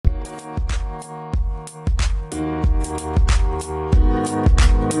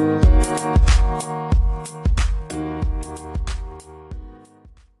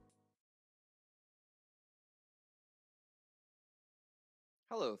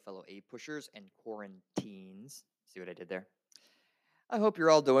fellow aid pushers and quarantines. See what I did there? I hope you're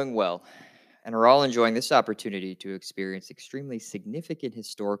all doing well and are all enjoying this opportunity to experience extremely significant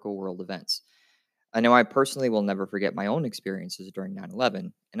historical world events. I know I personally will never forget my own experiences during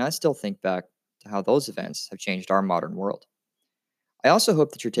 9/11, and I still think back to how those events have changed our modern world. I also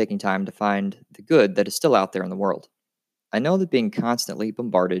hope that you're taking time to find the good that is still out there in the world. I know that being constantly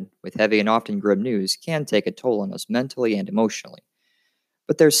bombarded with heavy and often grim news can take a toll on us mentally and emotionally.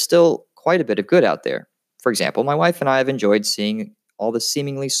 But there's still quite a bit of good out there. For example, my wife and I have enjoyed seeing all the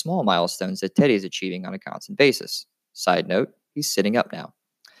seemingly small milestones that Teddy is achieving on a constant basis. Side note, he's sitting up now.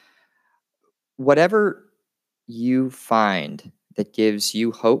 Whatever you find that gives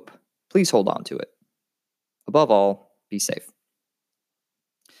you hope, please hold on to it. Above all, be safe.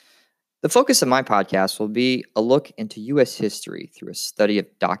 The focus of my podcast will be a look into U.S. history through a study of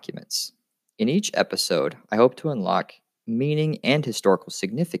documents. In each episode, I hope to unlock meaning and historical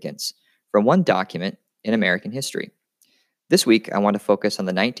significance from one document in American history. This week, I want to focus on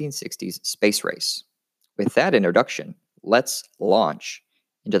the 1960s space race. With that introduction, let's launch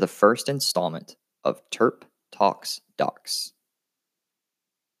into the first installment of Terp Talks Docs.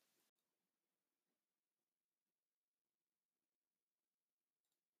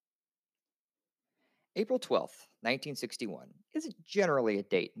 April 12th, 1961, isn't generally a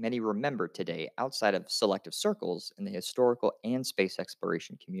date many remember today outside of selective circles in the historical and space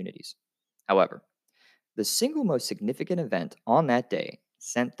exploration communities. However, the single most significant event on that day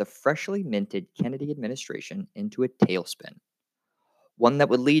sent the freshly minted Kennedy administration into a tailspin, one that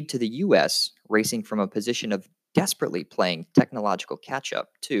would lead to the US racing from a position of desperately playing technological catch up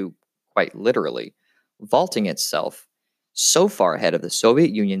to, quite literally, vaulting itself so far ahead of the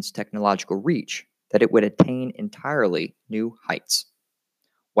Soviet Union's technological reach that it would attain entirely new heights.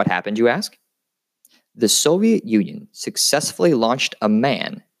 What happened, you ask? The Soviet Union successfully launched a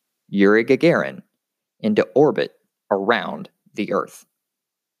man, Yuri Gagarin, into orbit around the Earth.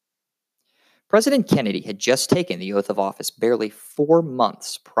 President Kennedy had just taken the oath of office barely 4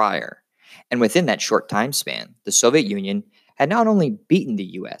 months prior, and within that short time span, the Soviet Union had not only beaten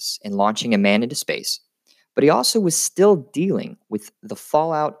the US in launching a man into space, but he also was still dealing with the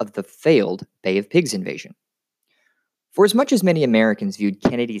fallout of the failed Bay of Pigs invasion. For as much as many Americans viewed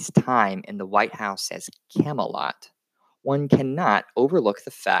Kennedy's time in the White House as Camelot, one cannot overlook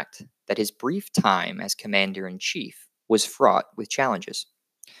the fact that his brief time as commander in chief was fraught with challenges.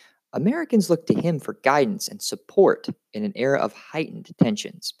 Americans looked to him for guidance and support in an era of heightened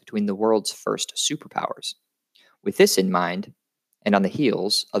tensions between the world's first superpowers. With this in mind, and on the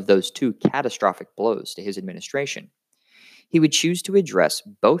heels of those two catastrophic blows to his administration, he would choose to address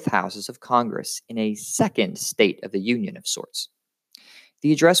both houses of Congress in a second State of the Union of sorts.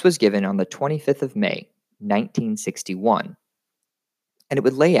 The address was given on the 25th of May, 1961, and it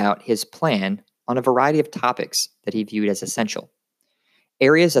would lay out his plan on a variety of topics that he viewed as essential,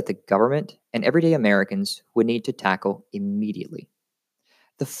 areas that the government and everyday Americans would need to tackle immediately.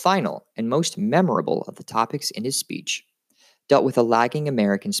 The final and most memorable of the topics in his speech dealt with a lagging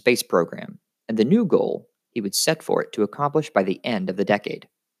American space program and the new goal he would set for it to accomplish by the end of the decade: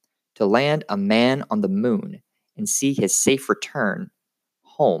 to land a man on the moon and see his safe return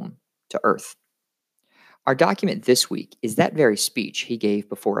home to Earth. Our document this week is that very speech he gave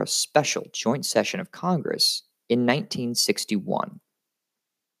before a special joint session of Congress in 1961.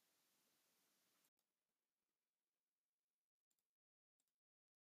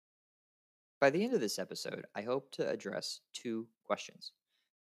 By the end of this episode, I hope to address two questions.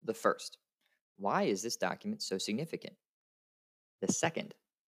 The first, why is this document so significant? The second,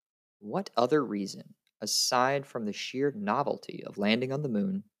 what other reason, aside from the sheer novelty of landing on the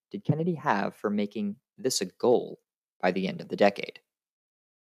moon, did Kennedy have for making this a goal by the end of the decade?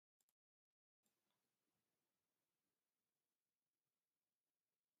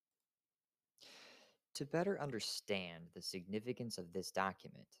 To better understand the significance of this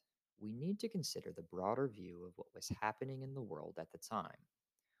document, we need to consider the broader view of what was happening in the world at the time.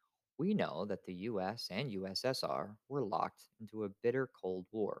 We know that the US and USSR were locked into a bitter Cold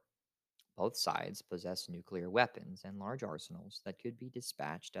War. Both sides possessed nuclear weapons and large arsenals that could be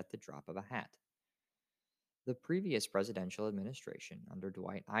dispatched at the drop of a hat. The previous presidential administration under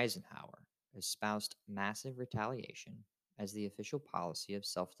Dwight Eisenhower espoused massive retaliation as the official policy of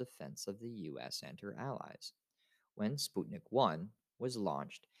self defense of the US and her allies. When Sputnik 1 was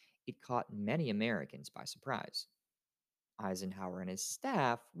launched, it caught many Americans by surprise. Eisenhower and his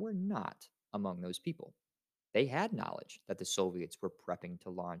staff were not among those people. They had knowledge that the Soviets were prepping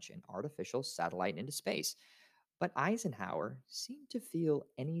to launch an artificial satellite into space, but Eisenhower seemed to feel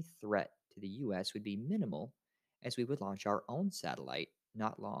any threat to the US would be minimal, as we would launch our own satellite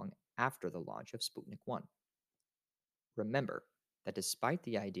not long after the launch of Sputnik 1. Remember that despite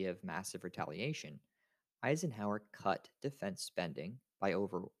the idea of massive retaliation, Eisenhower cut defense spending by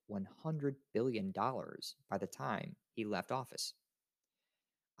over $100 billion by the time he left office.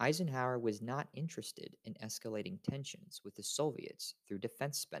 Eisenhower was not interested in escalating tensions with the Soviets through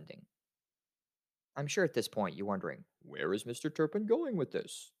defense spending. I'm sure at this point you're wondering, where is Mr. Turpin going with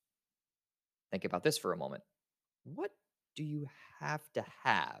this? Think about this for a moment. What do you have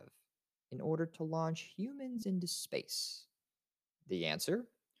in order to launch humans into space? The answer?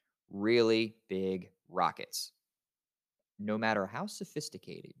 Really big rockets. No matter how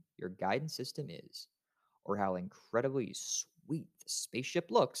sophisticated your guidance system is, or how incredibly sweet the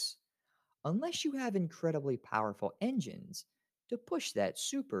spaceship looks, unless you have incredibly powerful engines to push that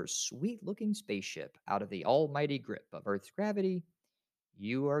super sweet looking spaceship out of the almighty grip of Earth's gravity,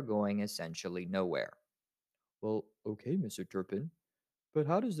 you are going essentially nowhere. Well, okay, Mr. Turpin, but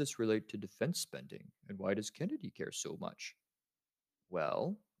how does this relate to defense spending, and why does Kennedy care so much?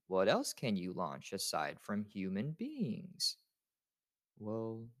 Well, what else can you launch aside from human beings?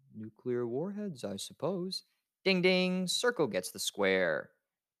 Well, nuclear warheads, I suppose. Ding ding, circle gets the square.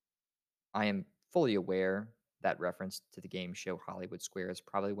 I am fully aware that reference to the game show Hollywood Squares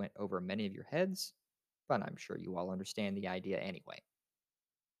probably went over many of your heads, but I'm sure you all understand the idea anyway.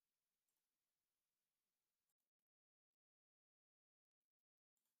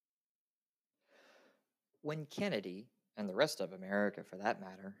 When Kennedy, and the rest of America for that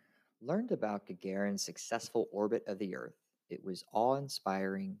matter, learned about Gagarin's successful orbit of the Earth, it was awe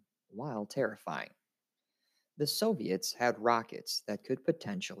inspiring while terrifying. The Soviets had rockets that could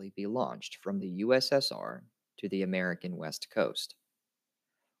potentially be launched from the USSR to the American West Coast.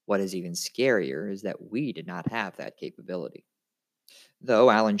 What is even scarier is that we did not have that capability.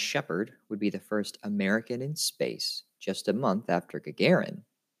 Though Alan Shepard would be the first American in space just a month after Gagarin,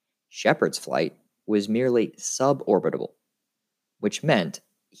 Shepard's flight was merely suborbital, which meant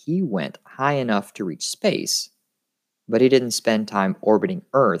he went high enough to reach space, but he didn't spend time orbiting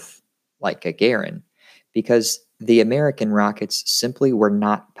Earth like Gagarin because the American rockets simply were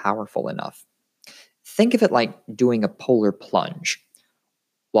not powerful enough. Think of it like doing a polar plunge.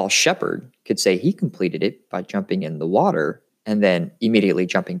 While Shepard could say he completed it by jumping in the water and then immediately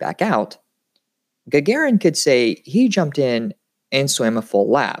jumping back out, Gagarin could say he jumped in and swam a full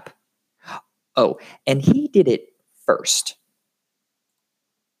lap. Oh, and he did it first.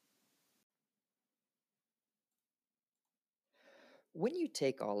 When you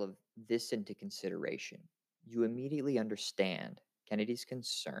take all of this into consideration, you immediately understand Kennedy's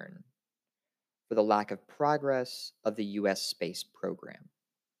concern for the lack of progress of the US space program.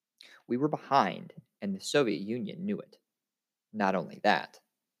 We were behind, and the Soviet Union knew it. Not only that,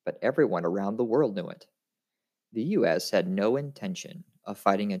 but everyone around the world knew it. The US had no intention of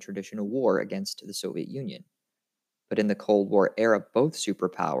fighting a traditional war against the Soviet Union. But in the Cold War era, both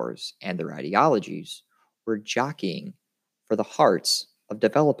superpowers and their ideologies were jockeying for the hearts of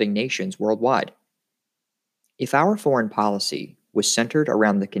developing nations worldwide. If our foreign policy was centered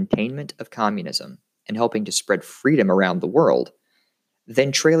around the containment of communism and helping to spread freedom around the world,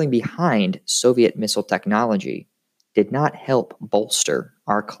 then trailing behind Soviet missile technology did not help bolster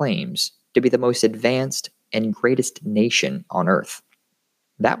our claims to be the most advanced and greatest nation on Earth.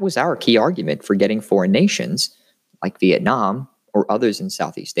 That was our key argument for getting foreign nations, like Vietnam or others in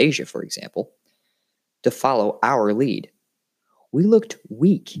Southeast Asia, for example, to follow our lead. We looked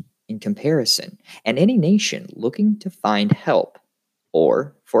weak in comparison, and any nation looking to find help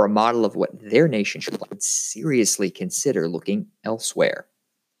or for a model of what their nation should like would seriously consider looking elsewhere.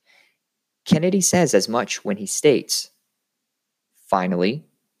 Kennedy says as much when he states, finally,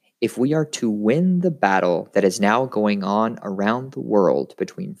 if we are to win the battle that is now going on around the world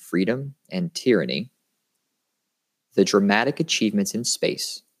between freedom and tyranny, the dramatic achievements in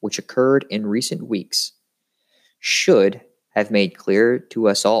space, which occurred in recent weeks, should have made clear to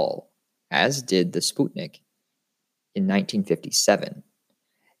us all, as did the Sputnik in 1957,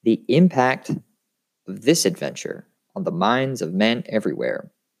 the impact of this adventure on the minds of men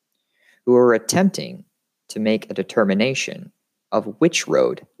everywhere who are attempting to make a determination of which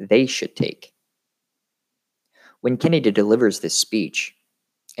road they should take. When Kennedy delivers this speech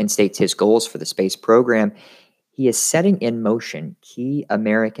and states his goals for the space program, he is setting in motion key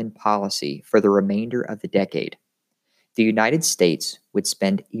American policy for the remainder of the decade. The United States would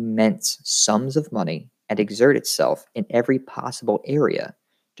spend immense sums of money and exert itself in every possible area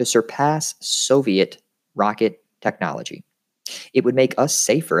to surpass Soviet rocket technology. It would make us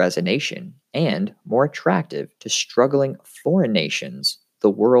safer as a nation and more attractive to struggling foreign nations the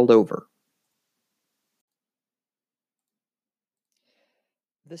world over.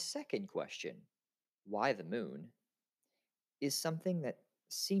 The second question, why the moon, is something that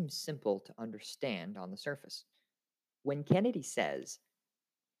seems simple to understand on the surface. When Kennedy says,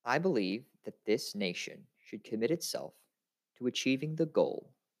 I believe that this nation should commit itself to achieving the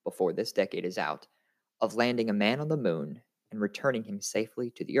goal before this decade is out of landing a man on the moon and returning him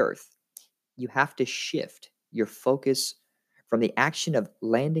safely to the Earth, you have to shift your focus from the action of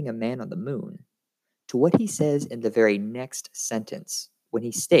landing a man on the moon to what he says in the very next sentence when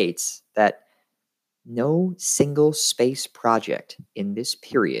he states that no single space project in this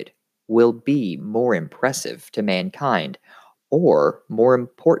period will be more impressive to mankind or more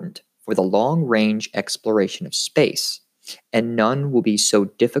important for the long range exploration of space, and none will be so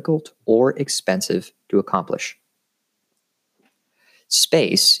difficult or expensive to accomplish.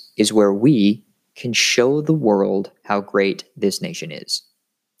 Space is where we can show the world how great this nation is.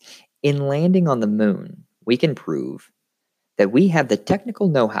 In landing on the moon, we can prove that we have the technical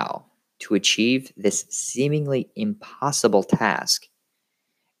know how to achieve this seemingly impossible task,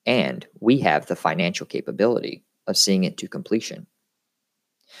 and we have the financial capability of seeing it to completion.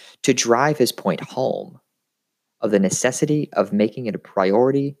 To drive his point home of the necessity of making it a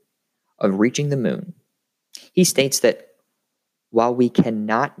priority of reaching the moon, he states that while we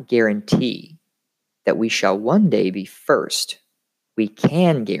cannot guarantee that we shall one day be first, we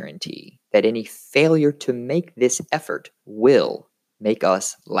can guarantee that any failure to make this effort will make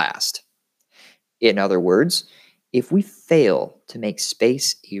us last. In other words, if we fail to make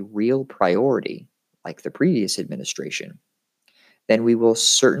space a real priority, like the previous administration, then we will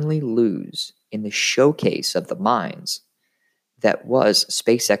certainly lose in the showcase of the minds that was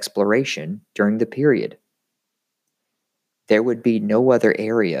space exploration during the period. There would be no other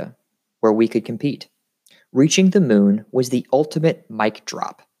area where we could compete. Reaching the moon was the ultimate mic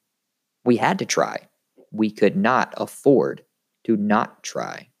drop. We had to try. We could not afford to not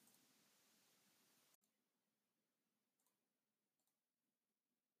try.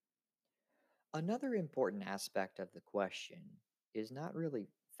 Another important aspect of the question is not really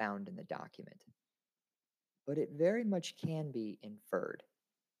found in the document, but it very much can be inferred.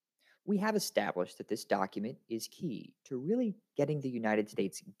 We have established that this document is key to really getting the United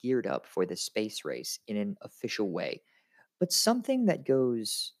States geared up for the space race in an official way. But something that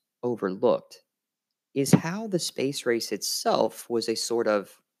goes overlooked is how the space race itself was a sort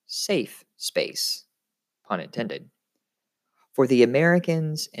of safe space, pun intended, for the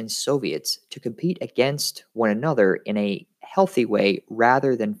Americans and Soviets to compete against one another in a healthy way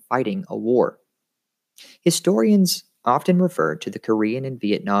rather than fighting a war. Historians often refer to the Korean and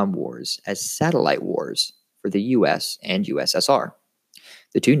Vietnam Wars as satellite wars for the US and USSR.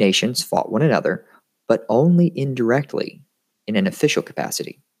 The two nations fought one another, but only indirectly in an official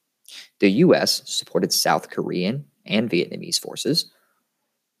capacity. The US supported South Korean and Vietnamese forces,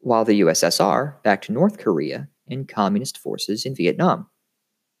 while the USSR backed North Korea and communist forces in Vietnam.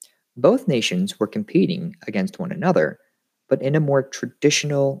 Both nations were competing against one another, but in a more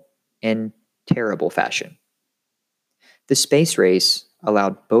traditional and terrible fashion. The space race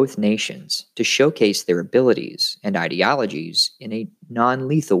allowed both nations to showcase their abilities and ideologies in a non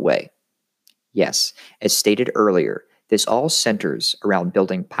lethal way. Yes, as stated earlier, this all centers around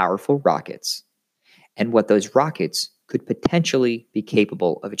building powerful rockets and what those rockets could potentially be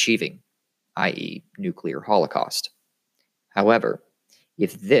capable of achieving, i.e., nuclear holocaust. However,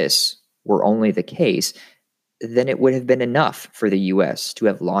 if this were only the case, then it would have been enough for the US to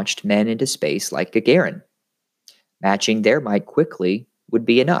have launched men into space like Gagarin. Matching their might quickly would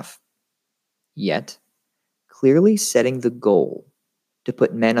be enough. Yet, clearly setting the goal to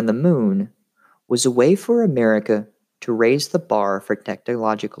put men on the moon was a way for America to raise the bar for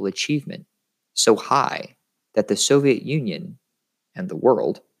technological achievement so high that the Soviet Union and the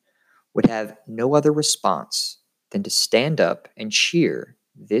world would have no other response than to stand up and cheer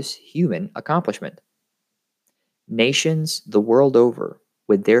this human accomplishment. Nations the world over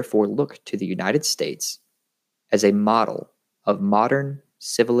would therefore look to the United States as a model of modern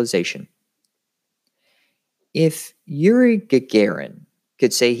civilization. If Yuri Gagarin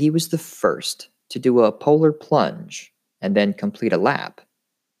could say he was the first to do a polar plunge and then complete a lap,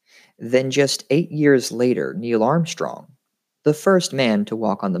 then just 8 years later, Neil Armstrong, the first man to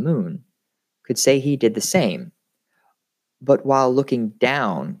walk on the moon, could say he did the same, but while looking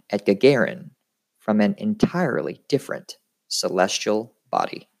down at Gagarin from an entirely different celestial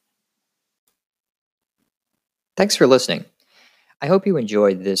body. Thanks for listening. I hope you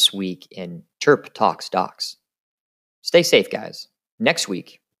enjoyed this week in Chirp Talks Docs. Stay safe, guys. Next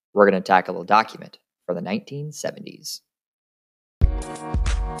week, we're going to tackle a document from the 1970s.